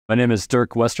My name is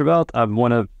Dirk Westervelt. I'm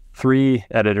one of 3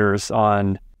 editors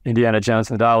on Indiana Jones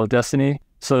and the Dial of Destiny.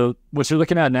 So what you're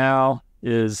looking at now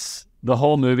is the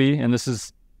whole movie, and this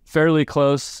is fairly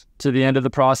close to the end of the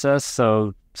process.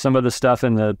 So some of the stuff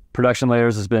in the production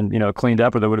layers has been, cleaned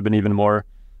up, or there would have been even more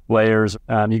layers.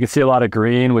 You can see a lot of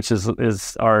green, which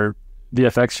is our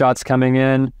VFX shots coming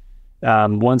in.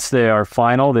 Once they are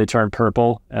final, they turn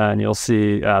purple, and you'll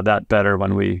see that better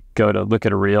when we go to look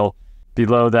at a reel.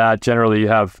 Below that, generally you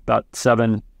have about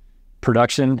 7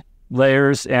 production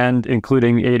layers, and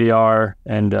including ADR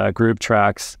and group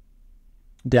tracks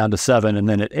down to 7. And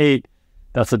then at 8,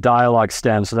 that's a dialogue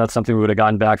stem. So that's something we would have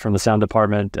gotten back from the sound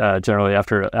department generally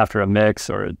after a mix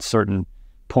or at certain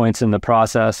points in the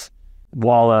process.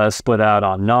 Walla split out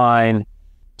on 9.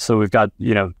 So we've got,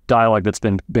 dialogue that's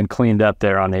been cleaned up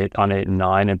there on 8 and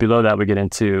 9. And below that, we get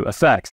into effects.